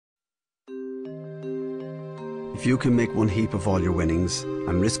If you can make one heap of all your winnings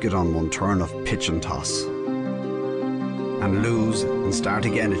and risk it on one turn of pitch and toss, and lose and start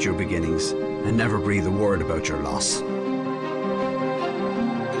again at your beginnings and never breathe a word about your loss.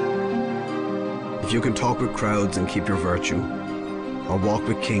 If you can talk with crowds and keep your virtue, or walk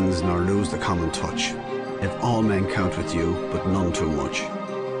with kings nor lose the common touch, if all men count with you but none too much.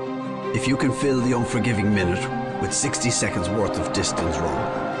 If you can fill the unforgiving minute with 60 seconds worth of distance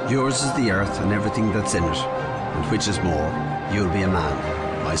run, yours is the earth and everything that's in it, and which is more, you'll be a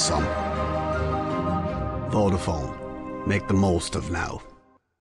man, my son. Vodafone, make the most of now.